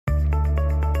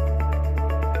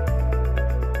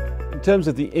In terms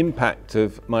of the impact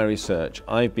of my research,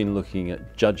 I've been looking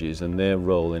at judges and their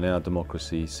role in our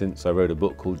democracy since I wrote a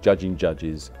book called Judging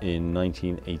Judges in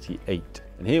 1988.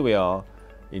 And here we are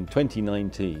in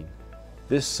 2019.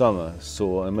 This summer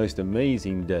saw a most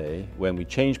amazing day when we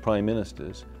changed Prime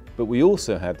Ministers, but we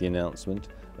also had the announcement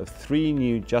of 3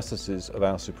 new justices of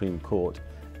our Supreme Court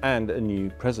and a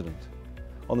new president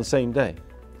on the same day.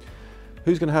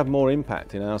 Who's going to have more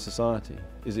impact in our society?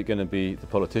 Is it going to be the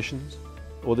politicians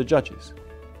or the judges?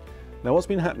 Now, what's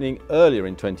been happening earlier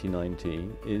in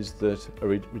 2019 is that a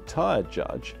retired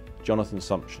judge, Jonathan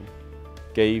Sumption,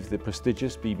 gave the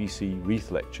prestigious BBC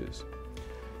Reith Lectures,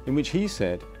 in which he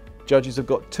said judges have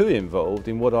got too involved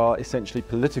in what are essentially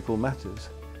political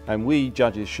matters, and we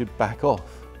judges should back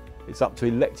off. It's up to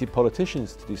elected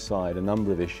politicians to decide a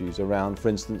number of issues around, for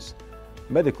instance,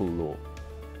 medical law.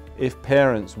 If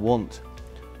parents want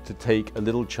to take a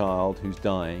little child who's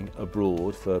dying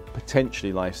abroad for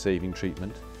potentially life-saving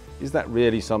treatment, is that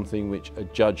really something which a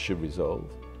judge should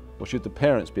resolve? Or should the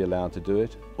parents be allowed to do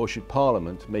it? Or should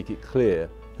Parliament make it clear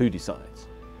who decides?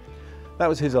 That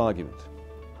was his argument.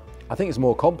 I think it's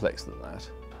more complex than that.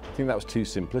 I think that was too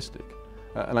simplistic.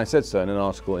 And I said so in an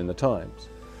article in the Times.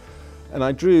 And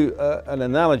I drew an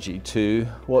analogy to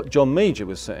what John Major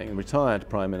was saying, a retired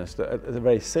Prime Minister. At the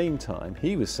very same time,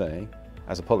 he was saying,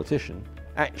 as a politician,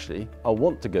 actually, I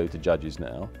want to go to judges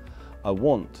now. I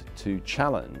want to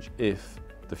challenge if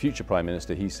the future Prime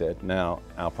Minister, he said, now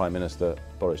our Prime Minister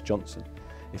Boris Johnson,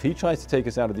 if he tries to take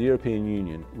us out of the European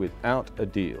Union without a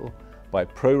deal by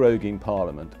proroguing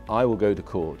Parliament, I will go to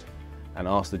court and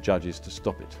ask the judges to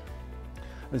stop it.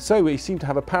 And so we seem to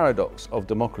have a paradox of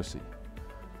democracy.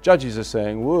 Judges are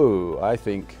saying, whoa, I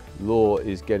think law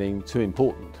is getting too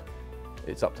important.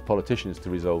 It's up to politicians to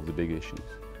resolve the big issues.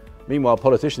 Meanwhile,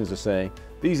 politicians are saying,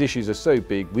 these issues are so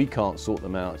big, we can't sort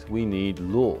them out, we need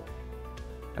law.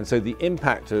 And so the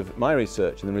impact of my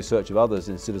research and the research of others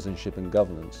in citizenship and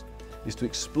governance is to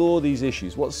explore these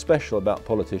issues. What's special about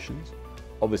politicians?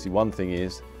 Obviously, one thing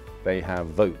is they have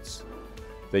votes.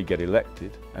 They get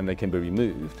elected and they can be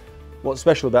removed. What's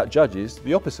special about judges?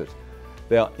 The opposite.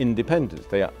 They are independent,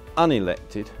 they are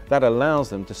unelected. That allows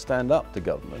them to stand up to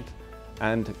government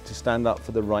and to stand up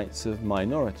for the rights of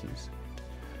minorities.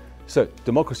 So,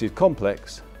 democracy is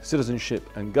complex. Citizenship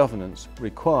and governance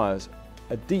requires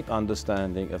a deep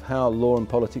understanding of how law and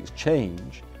politics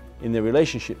change in their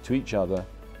relationship to each other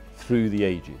through the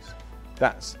ages.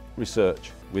 That's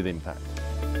research with impact.